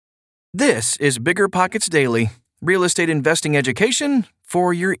This is Bigger Pockets Daily, real estate investing education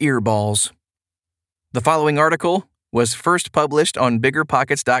for your earballs. The following article was first published on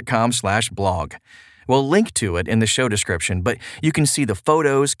biggerpockets.com/blog. We'll link to it in the show description, but you can see the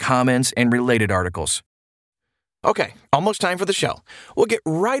photos, comments, and related articles. Okay, almost time for the show. We'll get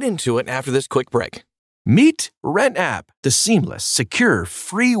right into it after this quick break. Meet RentApp, the seamless, secure,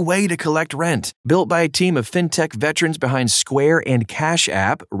 free way to collect rent. Built by a team of fintech veterans behind Square and Cash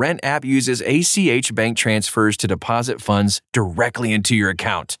App, RentApp uses ACH bank transfers to deposit funds directly into your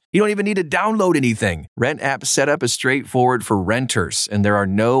account. You don't even need to download anything. RentApp setup is straightforward for renters, and there are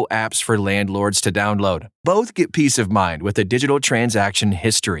no apps for landlords to download. Both get peace of mind with a digital transaction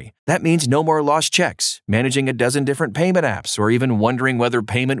history. That means no more lost checks, managing a dozen different payment apps, or even wondering whether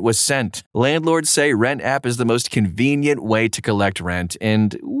payment was sent. Landlords say RentApp is the most convenient way to collect rent,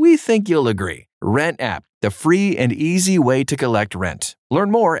 and we think you'll agree. RentApp, the free and easy way to collect rent.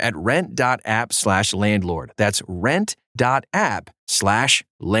 Learn more at rent.app/landlord. That's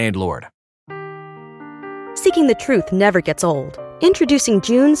rent.app/landlord. Seeking the truth never gets old. Introducing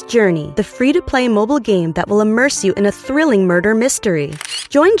June's Journey, the free-to-play mobile game that will immerse you in a thrilling murder mystery.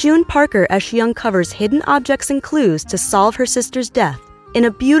 Join June Parker as she uncovers hidden objects and clues to solve her sister's death in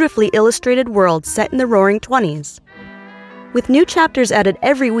a beautifully illustrated world set in the Roaring '20s. With new chapters added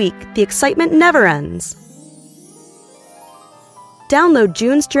every week, the excitement never ends. Download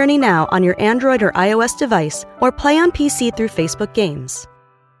June's Journey now on your Android or iOS device, or play on PC through Facebook Games.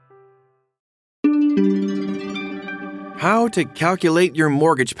 How to calculate your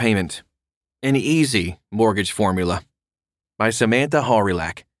mortgage payment. An easy mortgage formula. By Samantha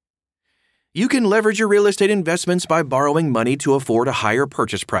Hawrylack. You can leverage your real estate investments by borrowing money to afford a higher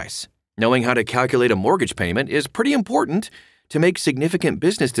purchase price. Knowing how to calculate a mortgage payment is pretty important to make significant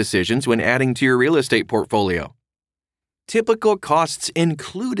business decisions when adding to your real estate portfolio. Typical costs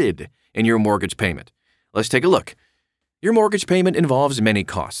included in your mortgage payment. Let's take a look. Your mortgage payment involves many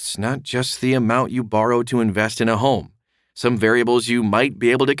costs, not just the amount you borrow to invest in a home. Some variables you might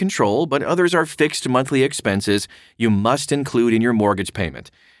be able to control, but others are fixed monthly expenses you must include in your mortgage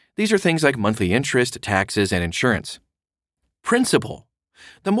payment. These are things like monthly interest, taxes, and insurance. Principal.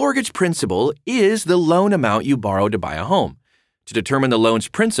 The mortgage principal is the loan amount you borrow to buy a home. To determine the loan's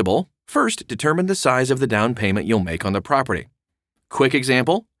principal, first determine the size of the down payment you'll make on the property. Quick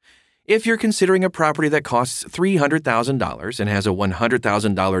example. If you're considering a property that costs $300,000 and has a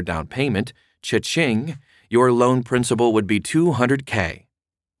 $100,000 down payment, cha-ching, your loan principal would be $200K,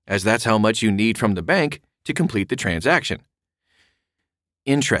 as that's how much you need from the bank to complete the transaction.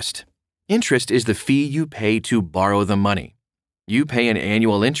 Interest. Interest is the fee you pay to borrow the money. You pay an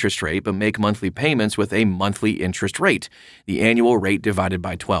annual interest rate but make monthly payments with a monthly interest rate, the annual rate divided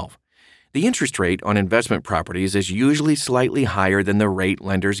by 12. The interest rate on investment properties is usually slightly higher than the rate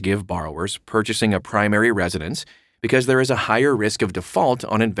lenders give borrowers purchasing a primary residence because there is a higher risk of default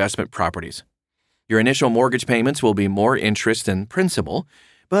on investment properties. Your initial mortgage payments will be more interest than principal,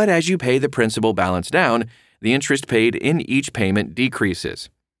 but as you pay the principal balance down, the interest paid in each payment decreases.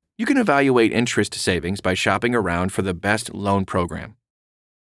 You can evaluate interest savings by shopping around for the best loan program.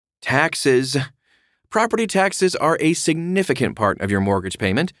 Taxes. Property taxes are a significant part of your mortgage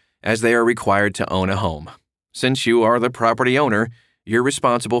payment, as they are required to own a home. Since you are the property owner, you're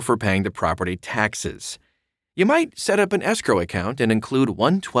responsible for paying the property taxes. You might set up an escrow account and include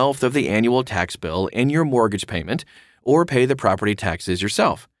 1/12 of the annual tax bill in your mortgage payment, or pay the property taxes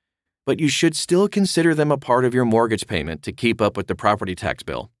yourself. But you should still consider them a part of your mortgage payment to keep up with the property tax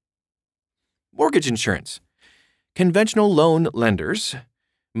bill. Mortgage insurance. Conventional loan lenders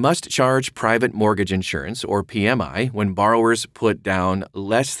must charge private mortgage insurance, or PMI, when borrowers put down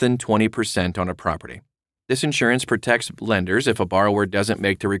less than 20% on a property. This insurance protects lenders if a borrower doesn't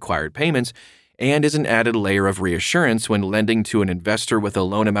make the required payments and is an added layer of reassurance when lending to an investor with a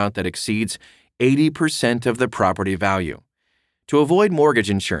loan amount that exceeds 80% of the property value. To avoid mortgage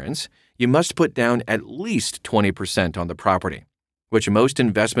insurance, you must put down at least 20% on the property, which most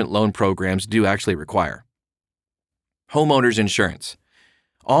investment loan programs do actually require. Homeowners insurance.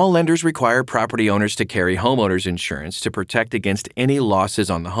 All lenders require property owners to carry homeowners insurance to protect against any losses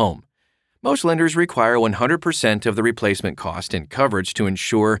on the home. Most lenders require 100% of the replacement cost in coverage to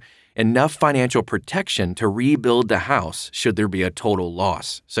ensure enough financial protection to rebuild the house should there be a total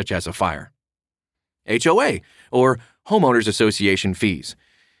loss, such as a fire. HOA, or Homeowners Association fees.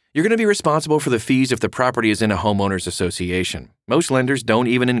 You're going to be responsible for the fees if the property is in a homeowners association. Most lenders don't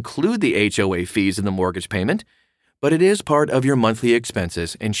even include the HOA fees in the mortgage payment, but it is part of your monthly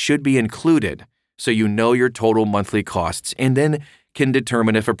expenses and should be included so you know your total monthly costs and then can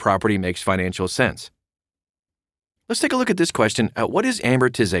determine if a property makes financial sense. Let's take a look at this question. What is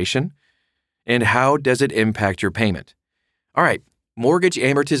amortization? And how does it impact your payment? All right, mortgage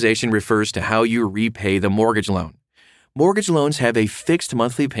amortization refers to how you repay the mortgage loan. Mortgage loans have a fixed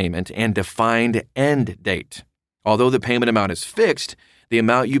monthly payment and defined end date. Although the payment amount is fixed, the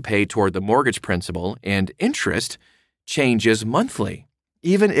amount you pay toward the mortgage principal and interest changes monthly,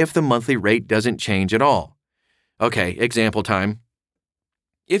 even if the monthly rate doesn't change at all. Okay, example time.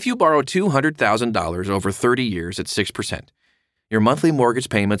 If you borrow $200,000 over 30 years at 6%, your monthly mortgage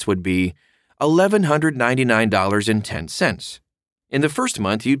payments would be $1,199.10. In the first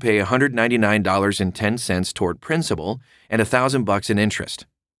month, you'd pay $199.10 toward principal and $1,000 in interest.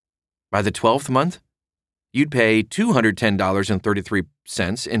 By the 12th month, you'd pay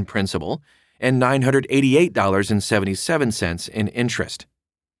 $210.33 in principal and $988.77 in interest.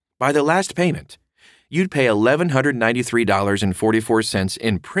 By the last payment, you'd pay $1,193.44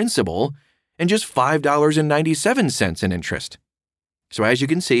 in principal and just $5.97 in interest. So as you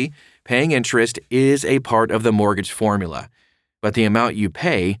can see, paying interest is a part of the mortgage formula, but the amount you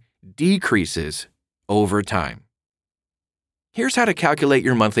pay decreases over time. Here's how to calculate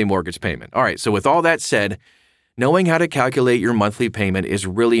your monthly mortgage payment. All right, so with all that said, knowing how to calculate your monthly payment is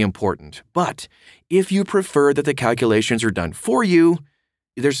really important. But if you prefer that the calculations are done for you,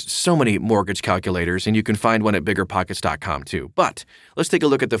 there's so many mortgage calculators, and you can find one at biggerpockets.com too. But let's take a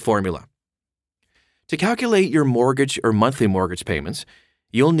look at the formula. To calculate your mortgage or monthly mortgage payments,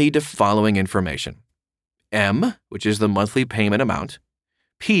 you'll need the following information. M, which is the monthly payment amount,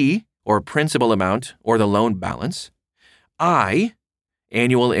 P, or principal amount or the loan balance, I,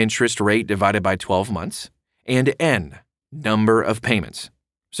 annual interest rate divided by 12 months, and N, number of payments.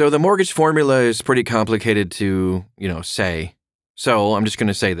 So the mortgage formula is pretty complicated to, say. So I'm just going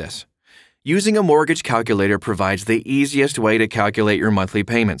to say this. Using a mortgage calculator provides the easiest way to calculate your monthly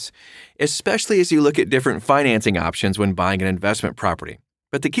payments, especially as you look at different financing options when buying an investment property.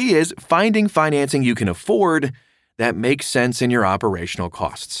 But the key is finding financing you can afford that makes sense in your operational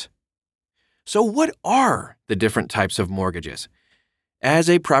costs. So what are the different types of mortgages? As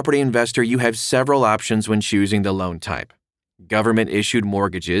a property investor, you have several options when choosing the loan type. Government-issued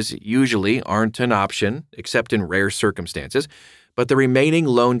mortgages usually aren't an option, except in rare circumstances, but the remaining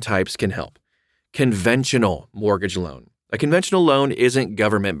loan types can help. Conventional mortgage loan. A conventional loan isn't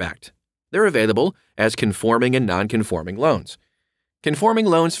government-backed. They're available as conforming and non-conforming loans. Conforming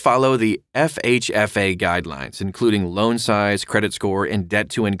loans follow the FHFA guidelines, including loan size, credit score, and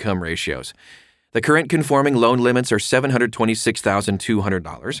debt-to-income ratios. The current conforming loan limits are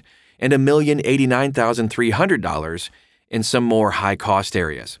 $726,200 and $1,089,300 in some more high-cost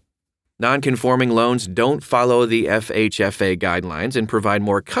areas. Non-conforming loans don't follow the FHFA guidelines and provide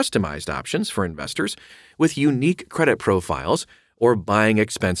more customized options for investors with unique credit profiles or buying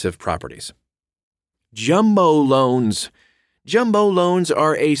expensive properties. Jumbo loans. Jumbo loans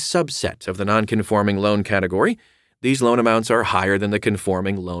are a subset of the non-conforming loan category. These loan amounts are higher than the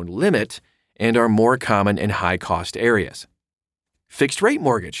conforming loan limit and are more common in high-cost areas. Fixed-rate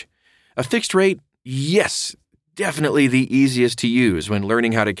mortgage. A fixed rate, yes, definitely the easiest to use when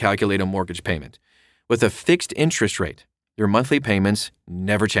learning how to calculate a mortgage payment. With a fixed interest rate, your monthly payments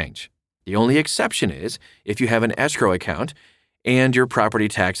never change. The only exception is if you have an escrow account and your property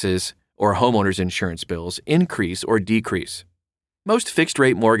taxes or homeowner's insurance bills increase or decrease. Most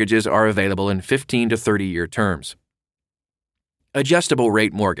fixed-rate mortgages are available in 15 to 30-year terms. Adjustable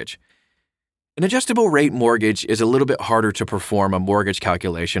rate mortgage. An adjustable rate mortgage is a little bit harder to perform a mortgage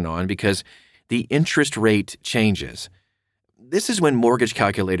calculation on because the interest rate changes. This is when mortgage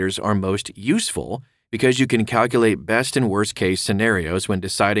calculators are most useful because you can calculate best and worst case scenarios when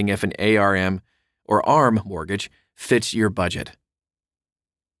deciding if an ARM or ARM mortgage fits your budget.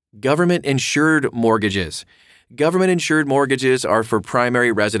 Government-insured mortgages. Government-insured mortgages are for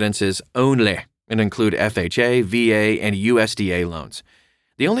primary residences only and include FHA, VA, and USDA loans.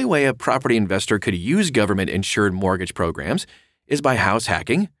 The only way a property investor could use government-insured mortgage programs is by house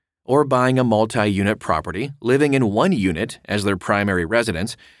hacking or buying a multi-unit property, living in one unit as their primary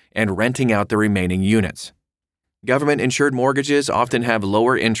residence, and renting out the remaining units. Government-insured mortgages often have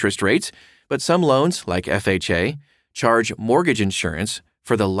lower interest rates, but some loans, like FHA, charge mortgage insurance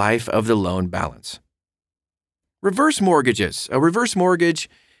for the life of the loan balance. Reverse mortgages. A reverse mortgage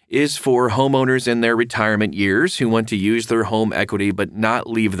is for homeowners in their retirement years who want to use their home equity but not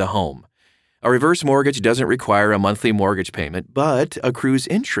leave the home. A reverse mortgage doesn't require a monthly mortgage payment, but accrues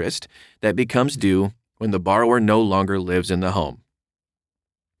interest that becomes due when the borrower no longer lives in the home.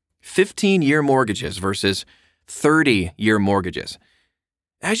 15-year mortgages versus 30-year mortgages.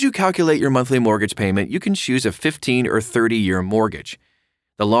 As you calculate your monthly mortgage payment, you can choose a 15 or 30-year mortgage.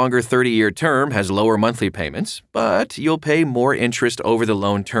 The longer 30-year term has lower monthly payments, but you'll pay more interest over the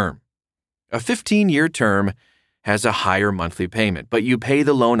loan term. A 15-year term has a higher monthly payment, but you pay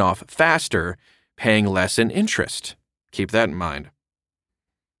the loan off faster, paying less in interest. Keep that in mind.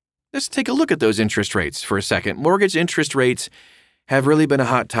 Let's take a look at those interest rates for a second. Mortgage interest rates have really been a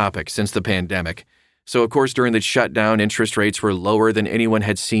hot topic since the pandemic. So, of course, during the shutdown, interest rates were lower than anyone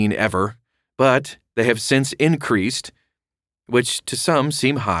had seen ever, but they have since increased, which to some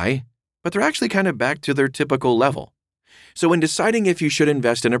seem high, but they're actually kind of back to their typical level. So when deciding if you should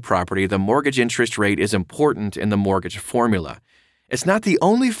invest in a property, the mortgage interest rate is important in the mortgage formula. It's not the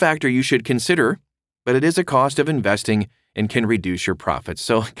only factor you should consider, but it is a cost of investing and can reduce your profits.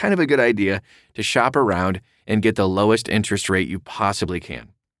 So kind of a good idea to shop around and get the lowest interest rate you possibly can.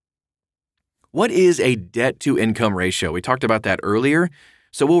 What is a debt-to-income ratio? We talked about that earlier,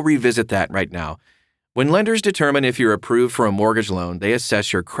 so we'll revisit that right now. When lenders determine if you're approved for a mortgage loan, they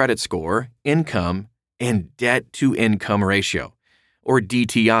assess your credit score, income, and debt-to-income ratio, or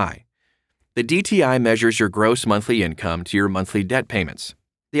DTI. The DTI measures your gross monthly income to your monthly debt payments.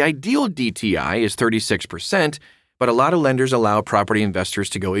 The ideal DTI is 36%, but a lot of lenders allow property investors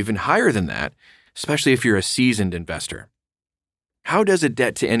to go even higher than that, especially if you're a seasoned investor. How does a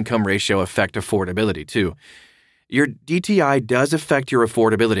debt-to-income ratio affect affordability, too? Your DTI does affect your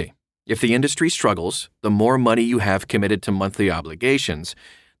affordability. If the industry struggles, the more money you have committed to monthly obligations,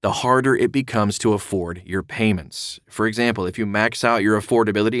 the harder it becomes to afford your payments. For example, if you max out your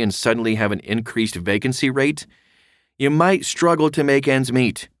affordability and suddenly have an increased vacancy rate, you might struggle to make ends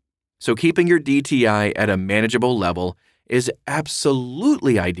meet. So keeping your DTI at a manageable level is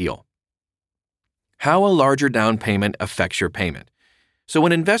absolutely ideal. How a larger down payment affects your payment. So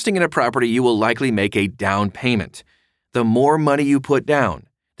when investing in a property, you will likely make a down payment. The more money you put down,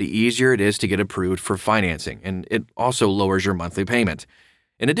 the easier it is to get approved for financing, and it also lowers your monthly payment.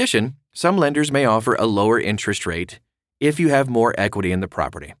 In addition, some lenders may offer a lower interest rate if you have more equity in the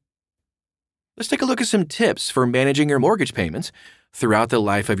property. Let's take a look at some tips for managing your mortgage payments throughout the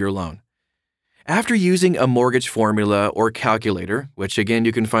life of your loan. After using a mortgage formula or calculator, which again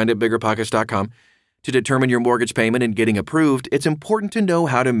you can find at biggerpockets.com, to determine your mortgage payment and getting approved, it's important to know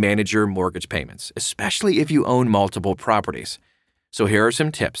how to manage your mortgage payments, especially if you own multiple properties. So here are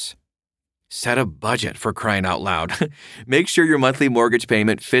some tips. Set a budget, for crying out loud. Make sure your monthly mortgage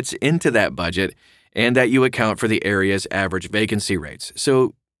payment fits into that budget and that you account for the area's average vacancy rates,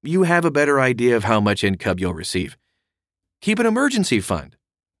 so you have a better idea of how much income you'll receive. Keep an emergency fund.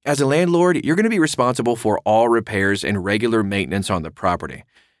 As a landlord, you're going to be responsible for all repairs and regular maintenance on the property.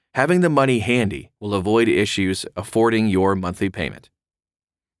 Having the money handy will avoid issues affording your monthly payment.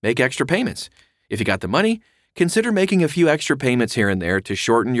 Make extra payments. If you got the money, consider making a few extra payments here and there to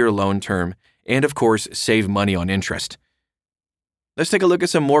shorten your loan term and, of course, save money on interest. Let's take a look at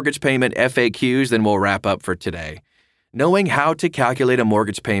some mortgage payment FAQs, then we'll wrap up for today. Knowing how to calculate a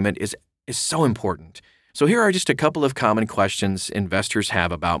mortgage payment is so important. So here are just a couple of common questions investors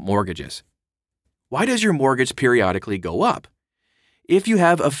have about mortgages. Why does your mortgage periodically go up? If you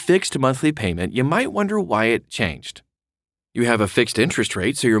have a fixed monthly payment, you might wonder why it changed. You have a fixed interest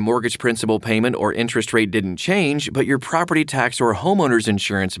rate, so your mortgage principal payment or interest rate didn't change, but your property tax or homeowner's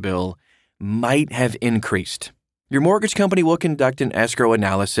insurance bill might have increased. Your mortgage company will conduct an escrow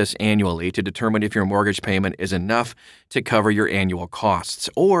analysis annually to determine if your mortgage payment is enough to cover your annual costs,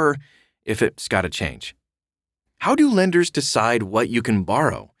 or if it's got to change. How do lenders decide what you can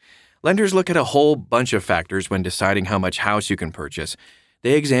borrow? Lenders look at a whole bunch of factors when deciding how much house you can purchase.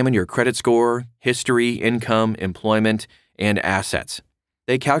 They examine your credit score, history, income, employment, and assets.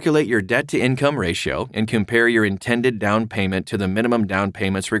 They calculate your debt-to-income ratio and compare your intended down payment to the minimum down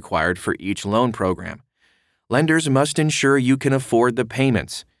payments required for each loan program. Lenders must ensure you can afford the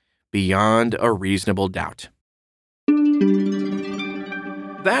payments beyond a reasonable doubt.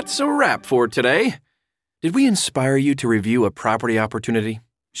 That's a wrap for today. Did we inspire you to review a property opportunity?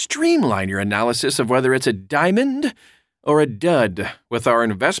 Streamline your analysis of whether it's a diamond or a dud with our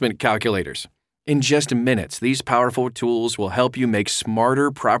investment calculators. In just minutes, these powerful tools will help you make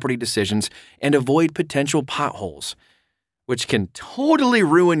smarter property decisions and avoid potential potholes, which can totally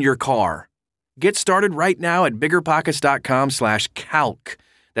ruin your car. Get started right now at biggerpockets.com/calc.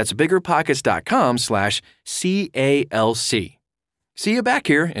 That's biggerpockets.com/CALC. See you back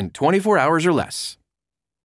here in 24 hours or less.